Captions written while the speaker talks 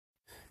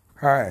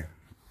Hi,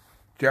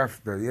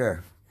 Jafta, yeah.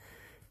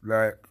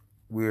 Like,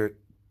 we're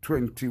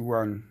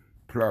 21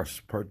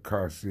 plus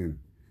podcasts in.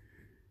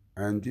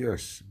 And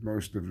yes,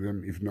 most of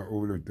them, if not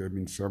all of them,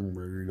 in some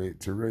way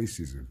relate to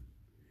racism,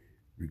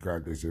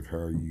 regardless of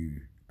how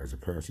you, as a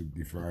person,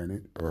 define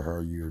it or how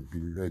you have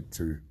been led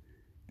to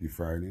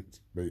define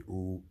it. They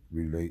all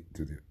relate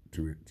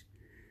to it.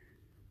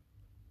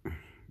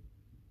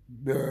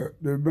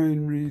 The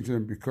main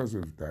reason because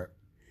of that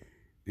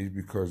is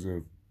because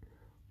of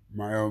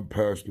my own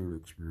personal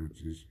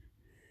experiences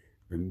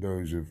and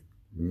those of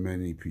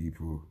many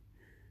people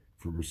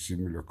from a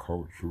similar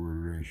cultural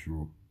and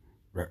racial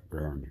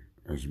background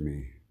as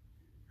me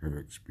have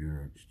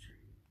experienced.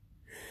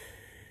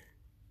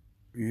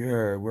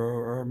 Yeah,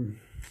 well,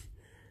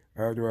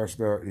 how do I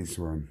start this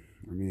one?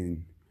 I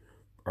mean,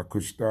 I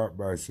could start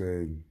by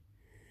saying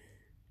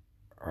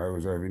I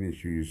was having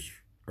issues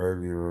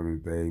earlier on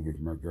the day with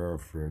my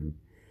girlfriend,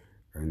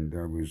 and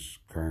I was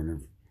kind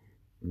of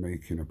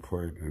making a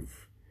point of,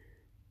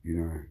 you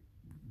know,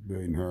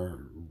 letting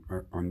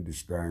her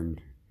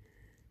understand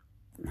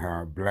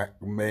how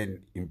black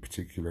men in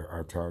particular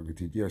are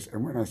targeted. Yes,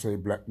 and when I say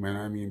black men,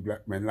 I mean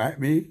black men like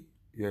me.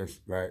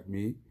 Yes, like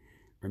me.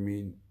 I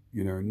mean,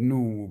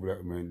 normal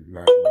black men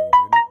like me.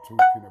 We're not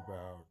talking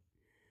about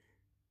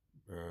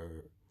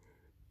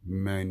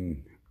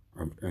men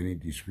of any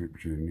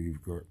description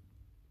who've got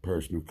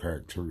personal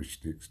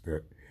characteristics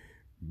that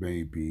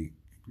maybe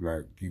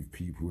like give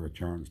people a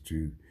chance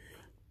to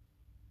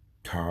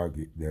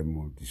target them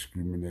or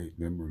discriminate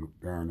them or look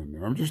down on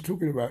them. I'm just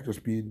talking about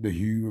just being the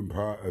human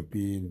part of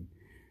being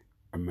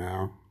a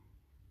male,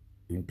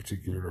 in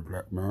particular a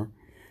black male.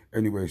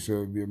 Anyway,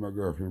 so me and my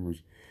girlfriend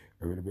was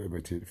having a bit of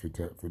a tit for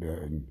tat for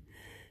that, and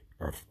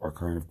I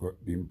kind of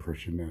got the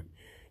impression that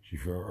she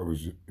felt I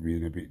was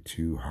being a bit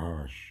too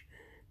harsh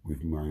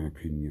with my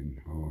opinion,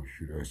 or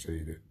should I say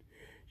that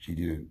she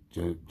didn't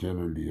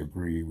generally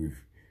agree with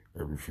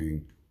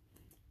everything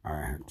I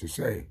had to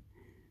say.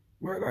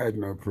 Well, I had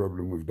no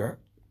problem with that,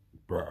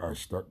 but I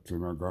stuck to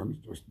my guns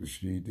just as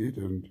she did,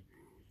 and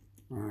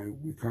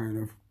we kind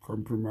of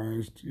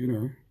compromised,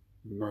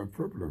 no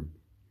problem.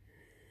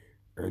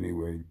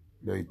 Anyway,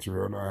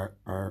 later on,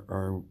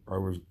 I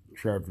was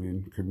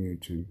travelling,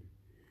 commuting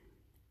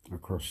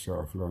across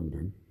South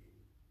London.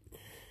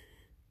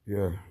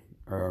 Yeah,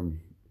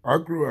 I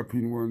grew up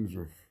in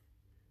Wandsworth,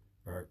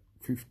 like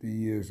 50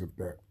 years of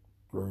that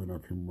growing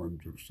up in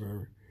Wandsworth,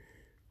 so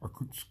I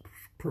could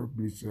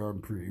probably say I'm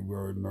pretty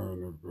well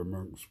known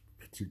amongst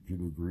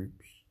particular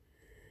groups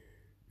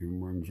in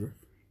Wandsworth.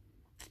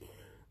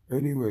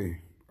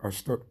 Anyway, I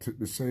stopped at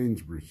the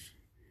Sainsbury's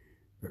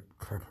at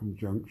Clapham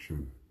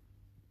Junction.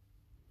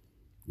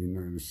 You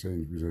know the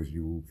Sainsbury's as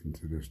you walk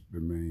into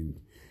the main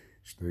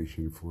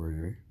station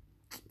foyer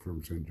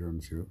from St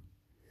John's Hill.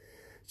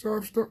 So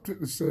I've stopped at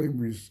the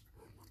Sainsbury's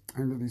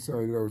and I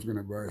decided I was going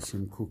to buy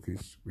some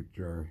cookies, which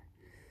I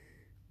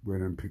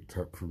went and picked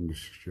up from the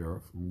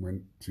shelf and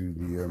went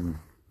to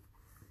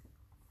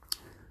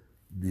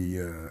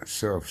the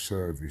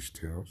self-service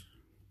tills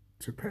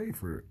to pay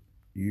for it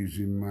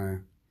using my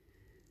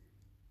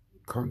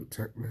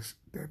contactless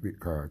debit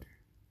card.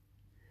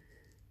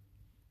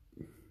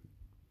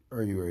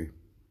 Anyway,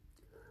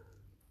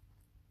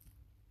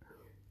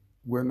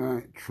 when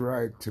I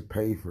tried to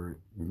pay for it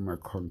with my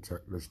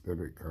contactless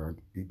debit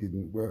card, it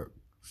didn't work.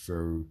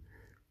 So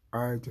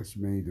I just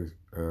made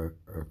a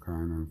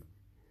kind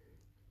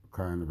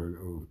of a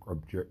little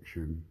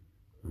objection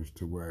as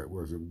to why it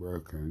wasn't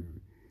working,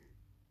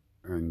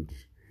 and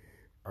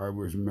I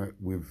was met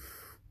with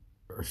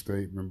a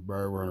statement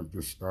by one of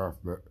the staff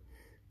that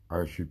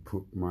I should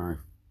put my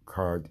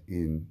card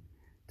in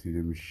to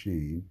the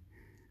machine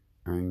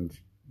and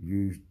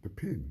use the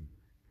PIN,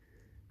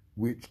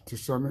 which to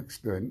some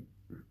extent,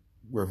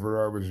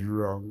 whether I was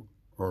wrong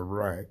or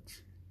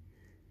right,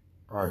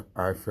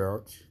 I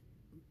felt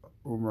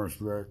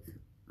almost like,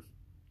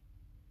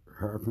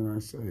 how can I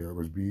say, I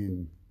was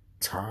being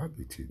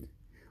targeted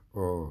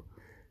or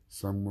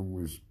someone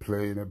was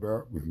playing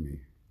about with me.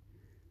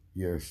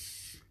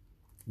 Yes,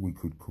 we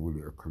could call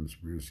it a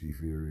conspiracy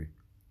theory.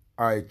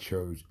 I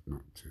chose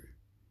not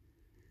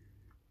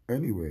to.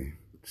 Anyway,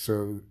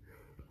 so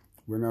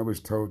when I was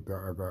told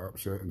that, I got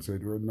upset and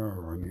said, well,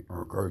 no,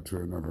 I'll go to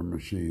another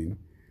machine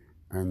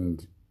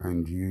and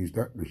use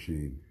that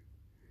machine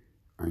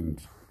and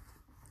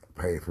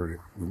pay for it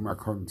with my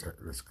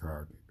contactless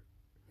card.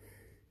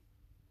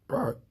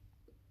 But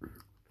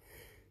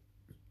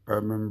a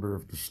member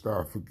of the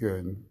staff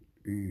again,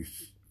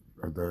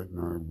 I don't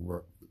know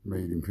what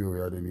made him feel he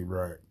had any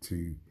right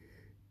to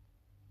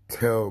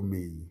tell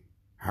me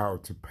how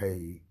to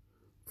pay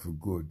for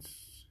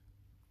goods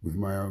with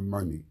my own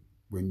money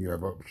when you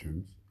have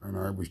options, and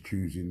I was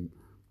choosing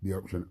the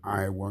option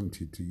I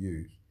wanted to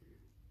use.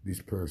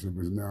 This person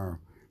was now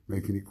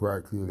making it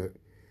quite clear that,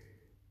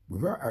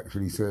 without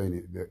actually saying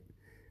it, that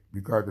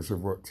regardless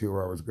of what till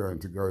I was going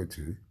to go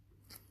to,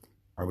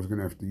 I was going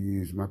to have to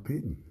use my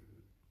PIN,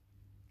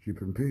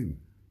 chip and PIN.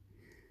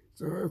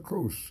 So of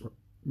course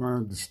my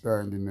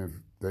understanding of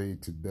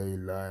day-to-day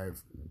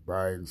life,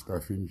 buying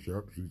stuff in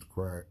shops is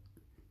quite,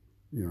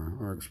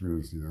 I'm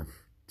experienced enough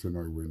to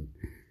know when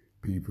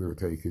people are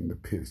taking the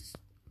piss,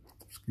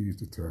 excuse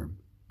the term,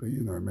 but,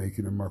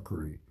 making a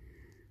mockery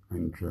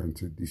and trying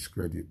to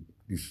discredit,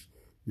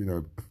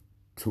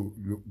 to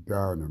look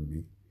down on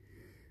me.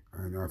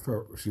 And I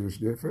felt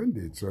seriously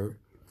offended. So,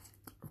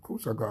 of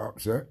course, I got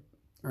upset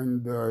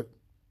and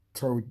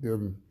told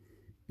them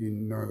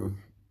in no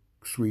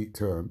sweet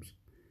terms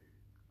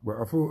what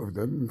I thought of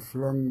them and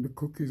flung the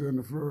cookies on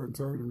the floor and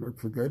told them, look,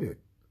 forget it.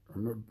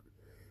 I'm not.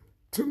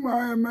 To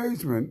my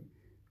amazement,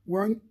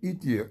 one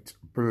idiot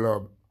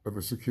blob of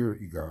a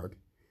security guard,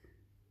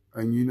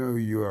 and you know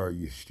you are,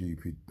 you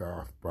stupid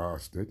daft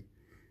bastard,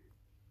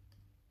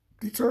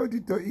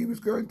 decided that he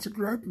was going to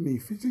grab me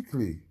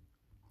physically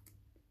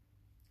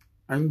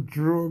and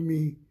draw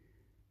me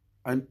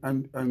and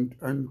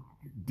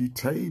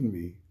detain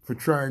me for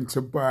trying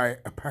to buy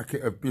a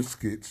packet of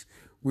biscuits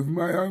with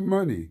my own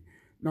money.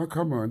 Now,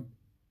 come on.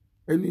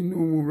 Any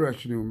normal,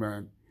 rational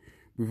man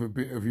with a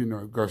bit of,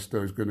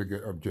 gusto is going to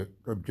get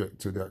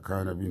object to that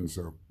kind of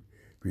insult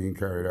being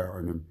carried out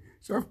on him.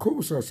 So, of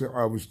course, I said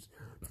I was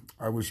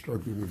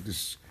struggling with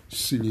this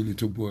silly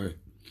little boy,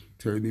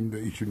 telling him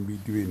that he shouldn't be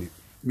doing it.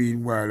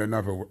 Meanwhile,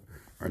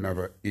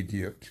 another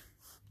idiot,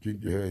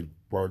 ginger-haired,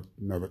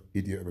 another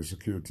idiot of a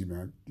security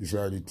man,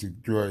 decided to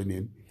join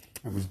in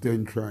and was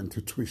then trying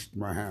to twist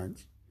my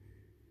hands.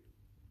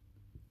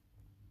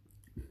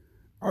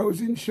 I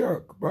was in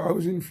shock, but I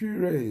was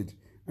infuriated,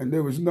 and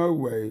there was no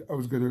way I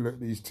was going to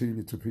let these two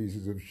little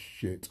pieces of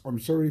shit. I'm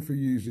sorry for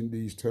using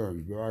these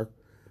terms, but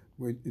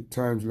at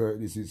times like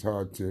this, it's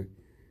hard to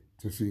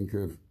think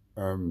of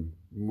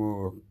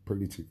more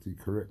politically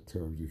correct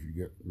terms, if you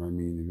get my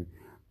meaning.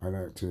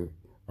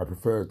 I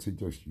prefer to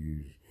just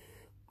use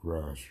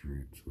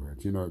grassroots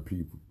words.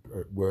 People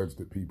words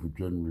that people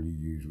generally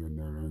use when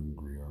they're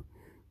angry or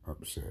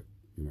upset.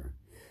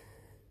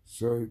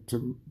 So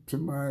to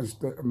my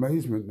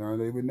amazement, now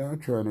they were now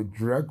trying to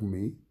drag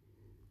me,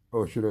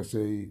 or should I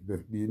say,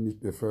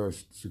 the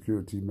first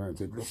security man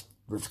said,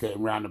 let's get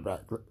him round the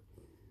back.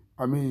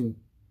 I mean,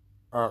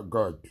 oh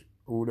God,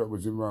 all that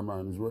was in my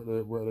mind is what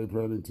are they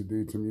planning to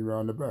do to me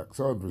round the back.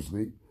 So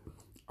obviously,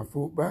 I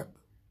fought back,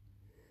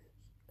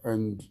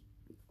 and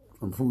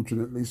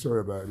unfortunately,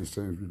 sorry about this,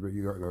 Sainsbury's, but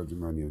you got loads of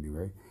money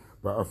anyway.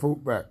 But I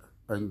fought back,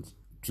 and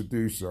to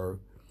do so,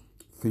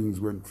 things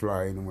went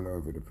flying all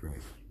over the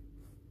place.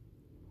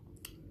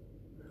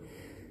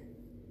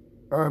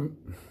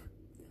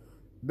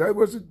 They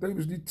was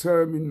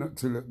determined not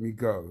to let me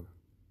go.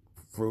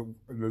 For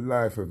the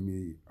life of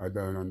me, I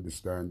don't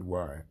understand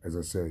why. As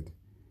I said,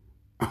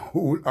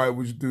 all I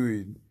was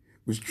doing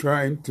was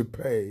trying to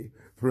pay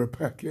for a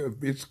packet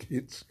of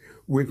biscuits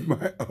with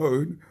my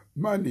own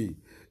money.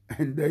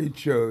 And they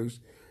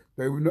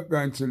were not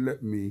going to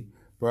let me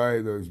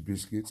buy those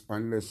biscuits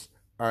unless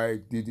I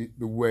did it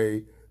the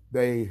way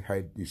they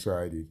had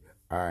decided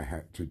I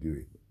had to do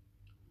it.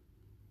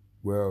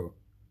 Well,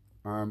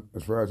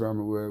 as far as I'm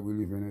aware, we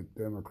live in a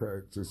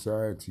democratic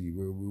society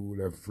where we all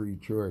have free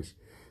choice.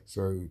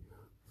 So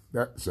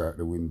that's out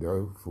the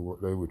window for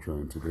what they were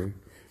trying to do.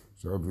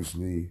 So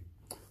obviously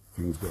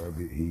things got a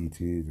bit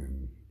heated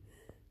and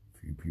a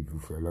few people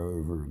fell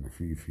over and a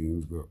few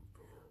things got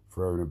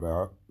thrown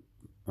about.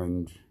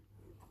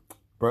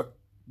 But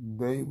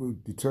they were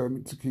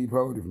determined to keep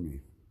hold of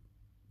me.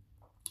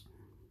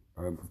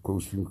 Of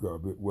course, things got a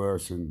bit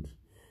worse, and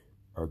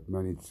I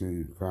managed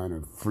to kind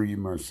of free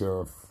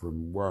myself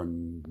from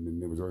one, and then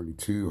there was only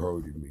two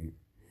holding me.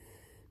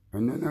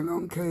 And then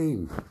along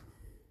came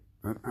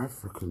an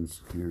African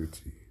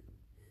security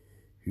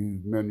who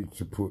managed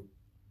to put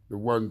the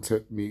one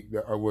technique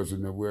that I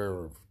wasn't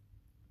aware of,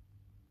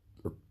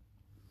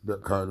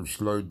 that kind of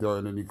slowed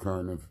down any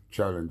kind of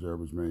challenge I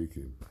was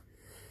making.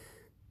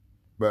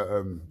 But,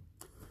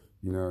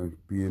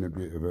 being a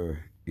bit of a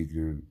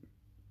ignorant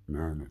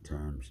man at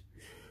times,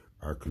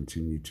 I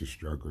continued to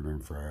struggle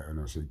and fight, and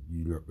I said,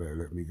 you lot better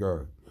let me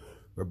go.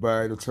 But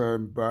by the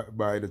time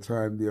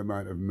the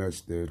amount of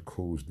mess they had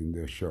caused in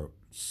their shop,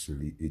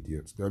 silly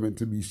idiots, they're meant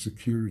to be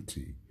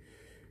security,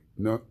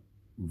 not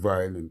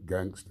violent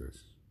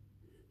gangsters.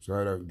 So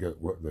I don't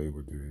get what they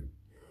were doing.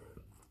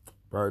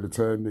 By the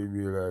time they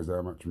realised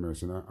how much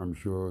mess, and I'm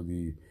sure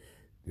the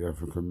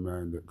African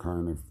man that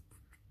kind of,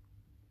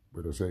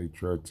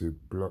 tried to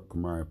block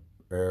my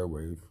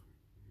airwave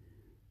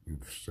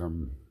with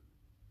some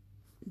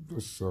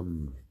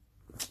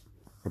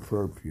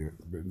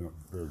appropriate but not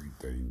very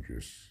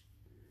dangerous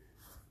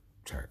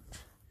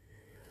tact.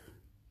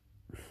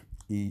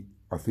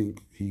 I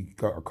think he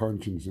got a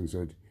conscience and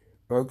said,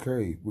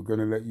 okay, we're going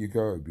to let you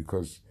go,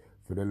 because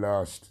for the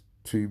last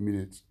 2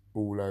 minutes,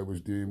 all I was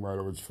doing while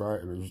I was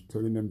fighting, I was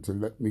telling them to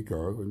let me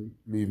go and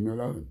leave me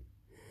alone.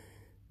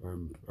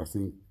 I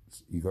think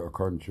he got a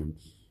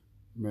conscience.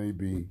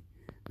 Maybe,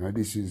 now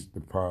this is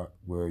the part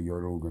where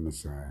you're all going to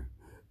say,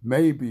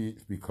 maybe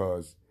it's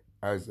because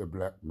as a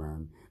black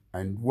man,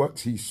 and what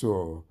he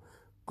saw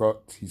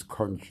got his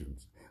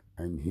conscience,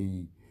 and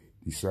he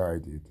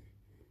decided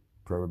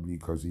probably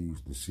because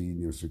he's the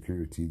senior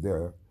security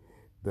there,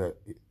 that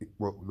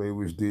what they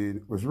was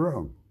doing was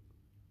wrong.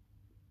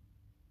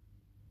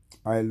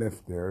 I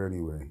left there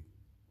anyway.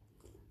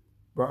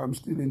 But I'm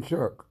still in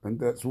shock, and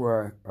that's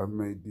why I've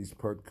made this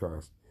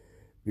podcast.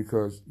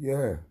 Because,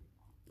 yeah,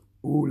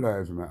 all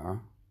lives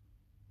matter.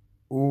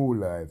 All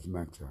lives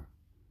matter.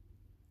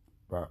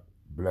 But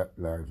Black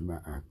Lives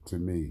Matter to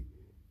me,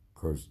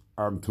 because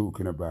I'm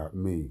talking about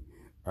me.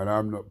 And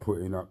I'm not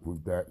putting up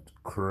with that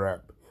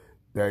crap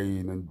day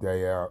in and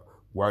day out.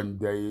 One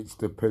day it's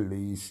the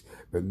police,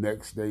 the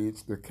next day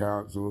it's the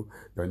council,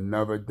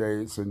 another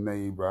day it's a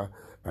neighbour,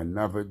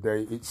 another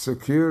day it's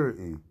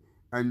security.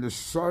 And the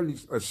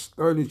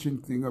astonishing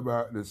thing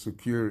about the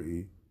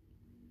security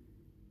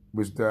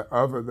was that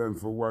other than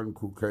for one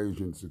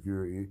Caucasian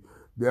security,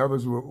 the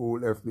others were all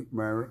ethnic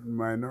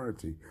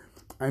minority.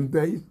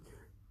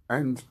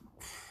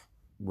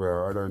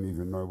 Well, I don't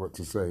even know what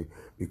to say,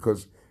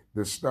 because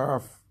the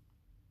staff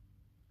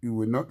who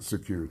were not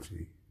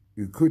security,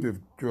 who could have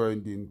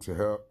joined in to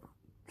help,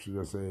 should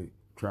I say,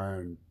 try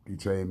and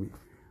detain me,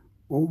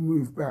 all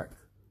moved back.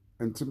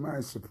 And to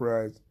my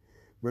surprise,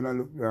 when I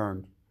looked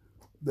around,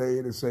 they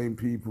are the same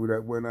people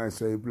that when I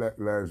say Black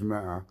Lives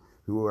Matter,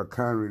 who I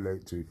can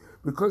relate to,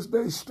 because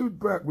they stood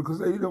back, because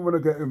they didn't want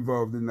to get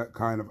involved in that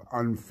kind of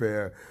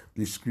unfair,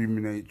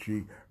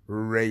 discriminatory,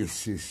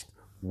 racist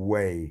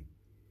way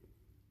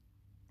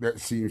that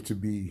seems to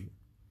be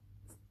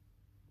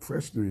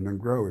festering and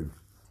growing.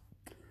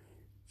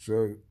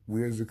 So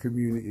we as a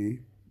community,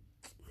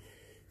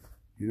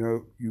 you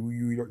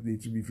don't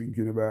need to be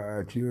thinking about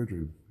our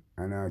children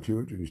and our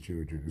children's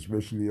children,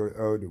 especially our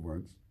older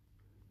ones.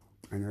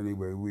 And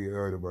anyway, we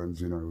older ones,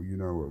 you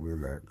know what we're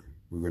like.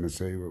 We're going to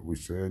say what we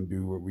say and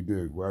do what we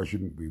do. Why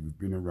shouldn't we? We've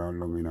been around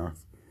long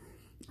enough.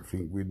 I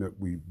think we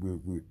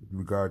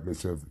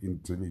regardless of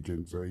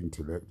intelligence or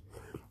intellect,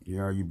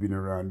 you've been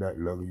around that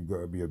long, you've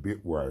got to be a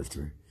bit wise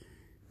to,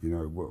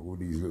 what all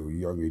these little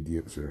young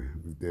idiots are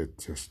with their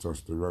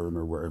testosterone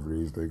or whatever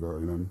it is they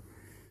going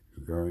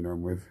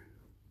on with.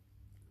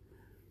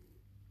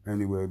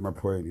 Anyway, my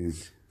point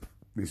is,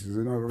 this is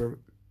another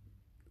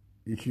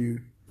issue,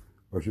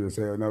 or should I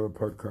say another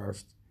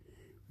podcast,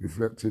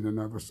 reflecting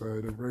another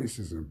side of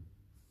racism.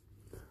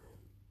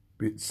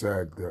 Bit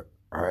sad that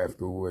I have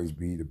to always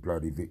be the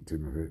bloody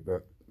victim of it,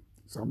 but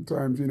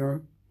sometimes,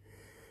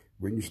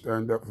 when you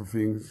stand up for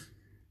things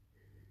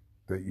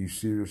that you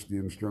seriously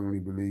and strongly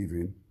believe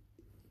in,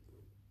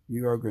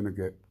 you are going to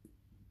get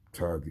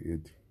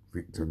targeted,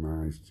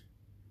 victimized,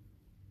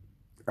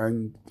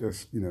 and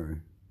just,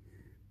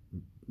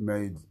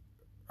 made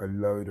a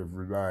load of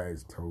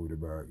lies told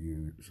about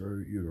you. So,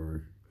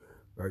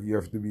 like you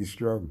have to be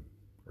strong,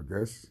 I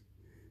guess.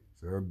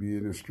 So I'm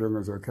being as strong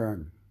as I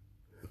can.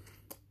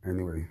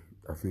 Anyway,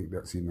 I think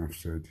that's enough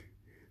said,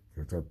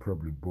 because I've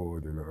probably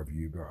bored a lot of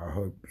you, but I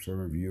hope some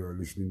of you are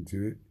listening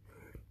to it,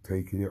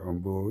 taking it on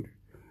board,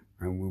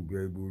 and will be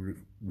able to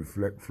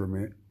reflect from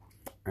it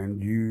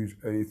and use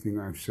anything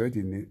I've said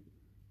in it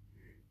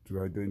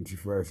to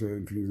identify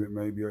certain things that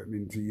may be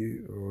happening to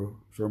you or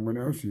someone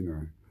else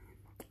And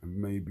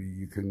maybe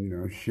you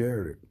can,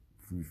 share it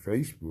through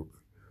Facebook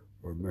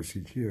or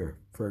message here.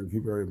 Thank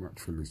you very much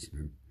for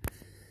listening.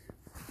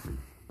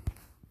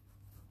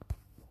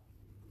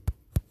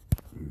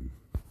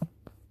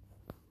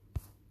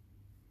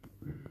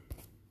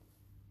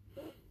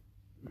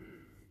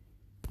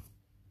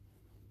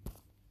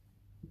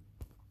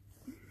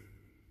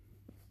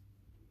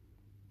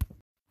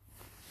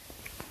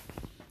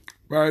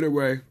 By the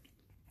way,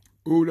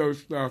 all those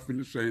staff in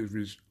the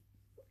Sainsbury's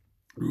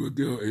who were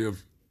guilty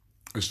of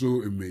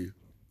assaulting me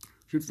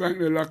should thank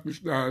their lucky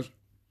stars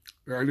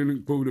that I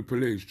didn't call the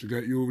police to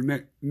get you all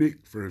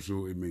nicked for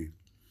assaulting me.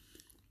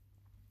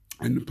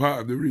 And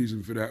part of the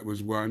reason for that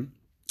was, one,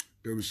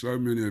 there were so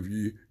many of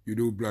you,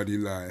 you'd all bloody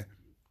lie.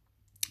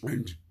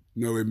 And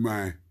knowing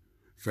my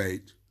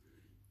fate,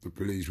 the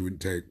police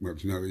wouldn't take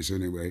much notice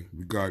anyway,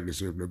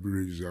 regardless of the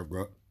bruises I've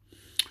got.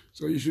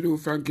 So you should all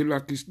thank your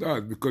lucky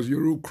stars, because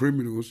you're all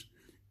criminals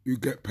who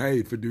get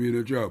paid for doing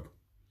a job.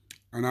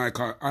 And I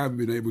haven't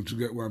been able to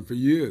get one for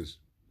years.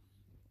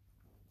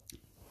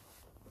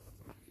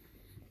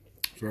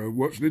 So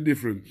what's the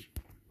difference?